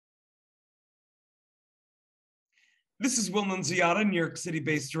This is Will Nunziata, New York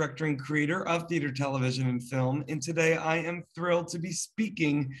City-based director and creator of theater, television, and film. And today I am thrilled to be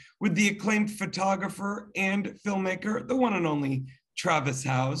speaking with the acclaimed photographer and filmmaker, the one and only Travis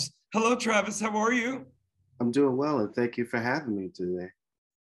Houzes. Hello, Travis. How are you? I'm doing well, and thank you for having me today.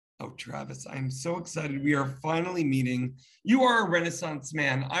 Oh, Travis, I'm so excited. We are finally meeting. You are a Renaissance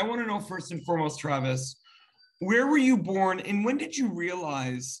man. I want to know first and foremost, Travis, where were you born and when did you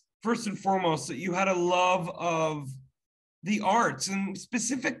realize, first and foremost, that you had a love of the arts and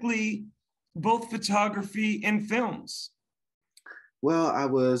specifically both photography and films? Well, I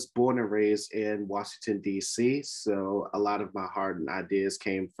was born and raised in Washington, D.C., so a lot of my heart and ideas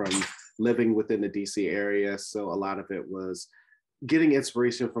came from living within the D.C. area. So a lot of it was getting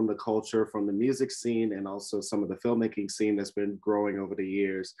inspiration from the culture, from the music scene, and also some of the filmmaking scene that's been growing over the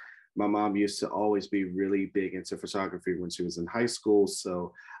years. My mom used to always be really big into photography when she was in high school.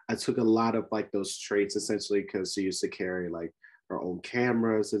 So I took a lot of like those traits essentially because she used to carry like her own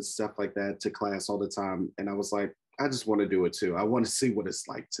cameras and stuff like that to class all the time. And I was like, I just want to do it too. I want to see what it's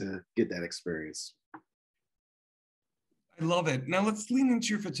like to get that experience. I love it. Now let's lean into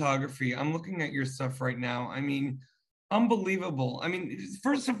your photography. I'm looking at your stuff right now. I mean, unbelievable. I mean,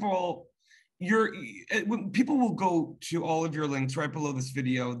 first of all, when people will go to all of your links right below this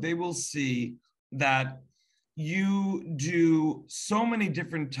video, they will see that you do so many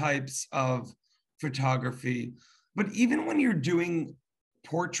different types of photography. But even when you're doing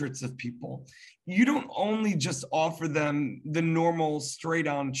portraits of people, you don't only just offer them the normal straight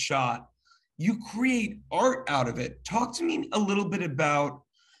on shot, you create art out of it. Talk to me a little bit about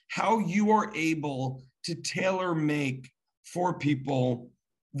how you are able to tailor make for people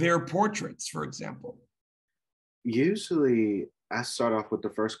their portraits, for example. Usually, I start off with the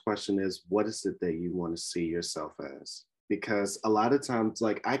first question is, what is it that you want to see yourself as? Because a lot of times,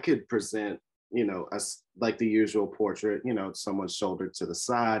 like I could present, as like the usual portrait, someone's shoulder to the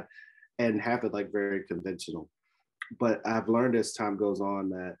side and have it like very conventional. But I've learned as time goes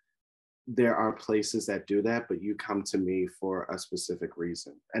on that there are places that do that, but you come to me for a specific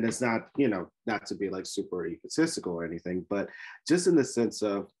reason. And it's not, not to be like super egotistical or anything, but just in the sense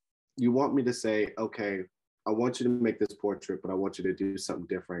of you want me to say, okay, I want you to make this portrait, but I want you to do something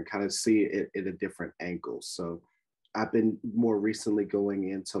different, kind of see it in a different angle. So I've been more recently going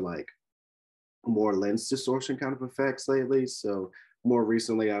into like more lens distortion kind of effects lately. So more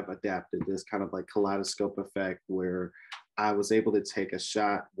recently, I've adapted this kind of like kaleidoscope effect where I was able to take a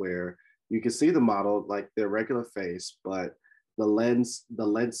shot where you can see the model like their regular face, but the lens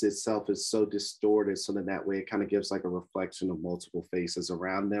itself is so distorted so that way it kind of gives like a reflection of multiple faces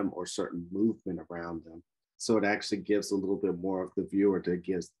around them or certain movement around them. So it actually gives a little bit more of the viewer to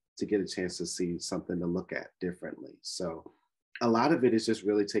get a chance to see something to look at differently. So a lot of it is just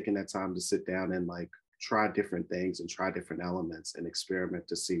really taking that time to sit down and like try different things and try different elements and experiment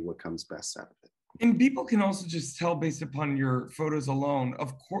to see what comes best out of it. And people can also just tell based upon your photos alone.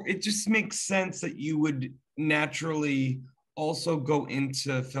 Of course, it just makes sense that you would naturally also go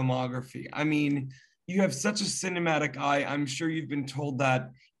into filmography. I mean, you have such a cinematic eye. I'm sure you've been told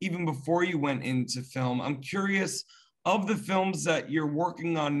that even before you went into film. I'm curious, of the films that you're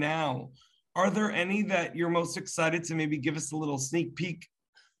working on now, are there any that you're most excited to maybe give us a little sneak peek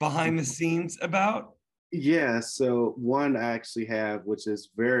behind the scenes about? Yeah, so one I actually have, which is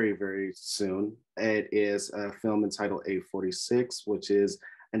very, very soon. It is a film entitled 846, which is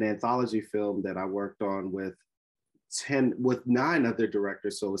an anthology film that I worked on with 9 other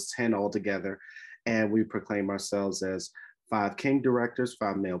directors, so it's 10 altogether. And we proclaim ourselves as 5 king directors,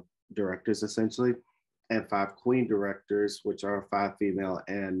 5 male directors essentially, and 5 queen directors, which are 5 female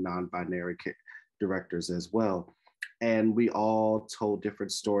and non-binary directors as well. And we all told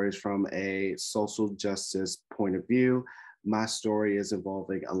different stories from a social justice point of view. My story is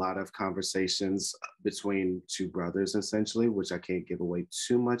involving a lot of conversations between 2 brothers, essentially, which I can't give away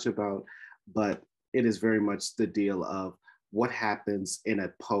too much about, but it is very much the deal of what happens in a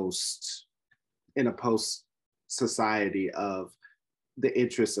post society of the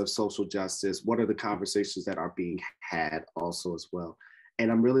interests of social justice. What are the conversations that are being had also as well?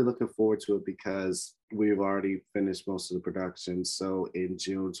 And I'm really looking forward to it because we've already finished most of the production. So in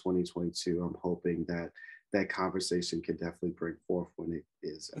June 2022, I'm hoping that that conversation can definitely bring forth when it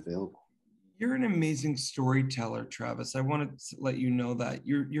is available. You're an amazing storyteller, Travis. I wanted to let you know that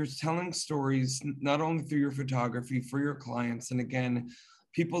you're telling stories not only through your photography for your clients, and again,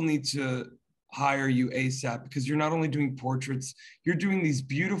 people need to hire you ASAP because you're not only doing portraits, you're doing these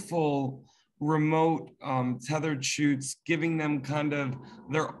beautiful remote tethered shoots, giving them kind of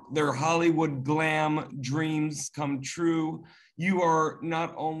their Hollywood glam dreams come true. You are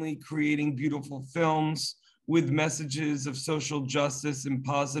not only creating beautiful films, with messages of social justice and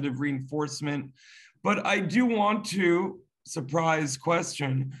positive reinforcement. But I do want to, surprise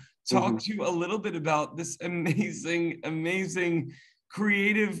question, talk to you a little bit about this amazing, amazing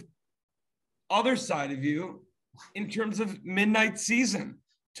creative other side of you in terms of Midnight Season.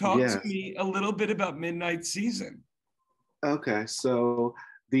 Talk to Yes. me a little bit about Midnight Season. Okay, so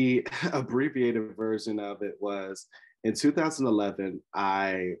the abbreviated version of it was in 2011.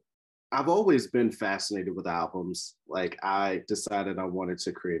 I've always been fascinated with albums. Like I decided I wanted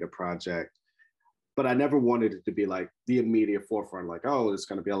to create a project, but I never wanted it to be like the immediate forefront. Like, oh, there's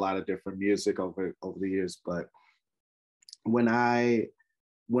going to be a lot of different music over the years. But when I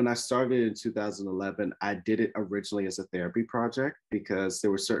started in 2011, I did it originally as a therapy project because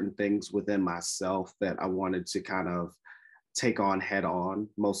there were certain things within myself that I wanted to kind of take on head on,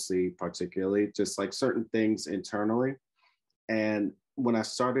 mostly particularly just like certain things internally. And when I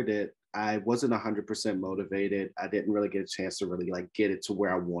started it, I wasn't 100% motivated. I didn't really get a chance to really like get it to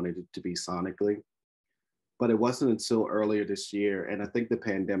where I wanted it to be sonically. But it wasn't until earlier this year, and I think the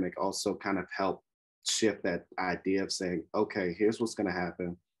pandemic also kind of helped shift that idea of saying, okay, here's what's going to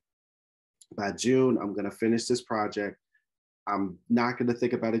happen. By June, I'm going to finish this project. I'm not going to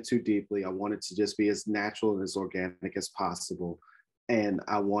think about it too deeply. I want it to just be as natural and as organic as possible. And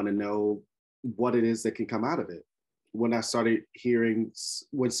I want to know what it is that can come out of it. When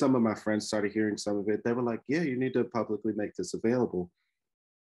some of my friends started hearing some of it, they were like, yeah, you need to publicly make this available.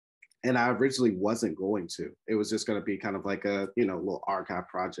 And I originally wasn't going to. It was just going to be kind of like a, little archive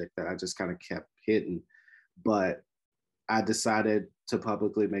project that I just kind of kept hidden. But I decided to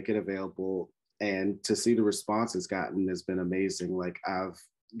publicly make it available, and to see the response it's gotten has been amazing. Like I've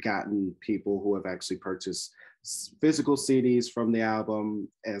gotten people who have actually purchased physical CDs from the album,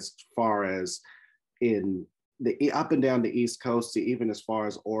 as far as in the up and down the East Coast to even as far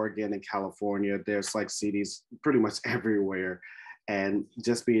as Oregon and California. There's like CDs pretty much everywhere. And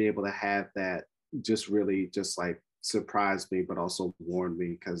just being able to have that just really just like surprised me, but also warned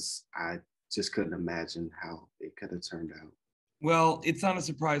me, because I just couldn't imagine how it could have turned out. Well, it's not a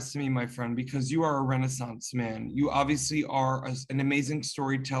surprise to me, my friend, because you are a Renaissance man. You obviously are an amazing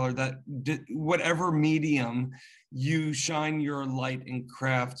storyteller that whatever medium you shine your light and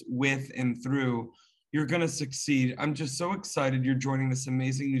craft with and through, you're going to succeed. I'm just so excited you're joining this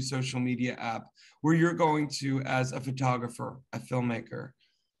amazing new social media app where you're going to, as a photographer, a filmmaker,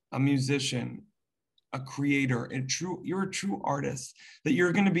 a musician, a creator, you're a true artist, that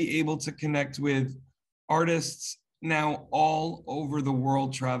you're going to be able to connect with artists now all over the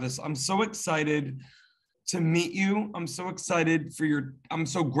world, Travis. I'm so excited to meet you. I'm so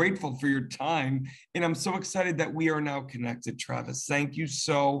grateful for your time. And I'm so excited that we are now connected, Travis. Thank you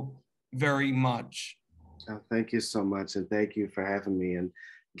so very much. Oh, thank you so much. And thank you for having me and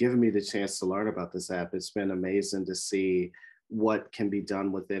giving me the chance to learn about this app. It's been amazing to see what can be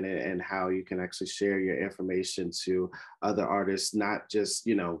done within it and how you can actually share your information to other artists, not just,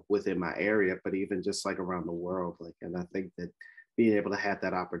 within my area, but even just like around the world. Like, and I think that being able to have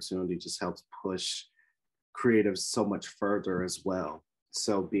that opportunity just helps push creatives so much further as well.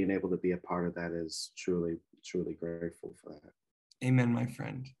 So being able to be a part of that is truly, truly grateful for that. Amen, my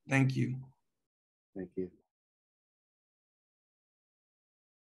friend. Thank you. Thank you.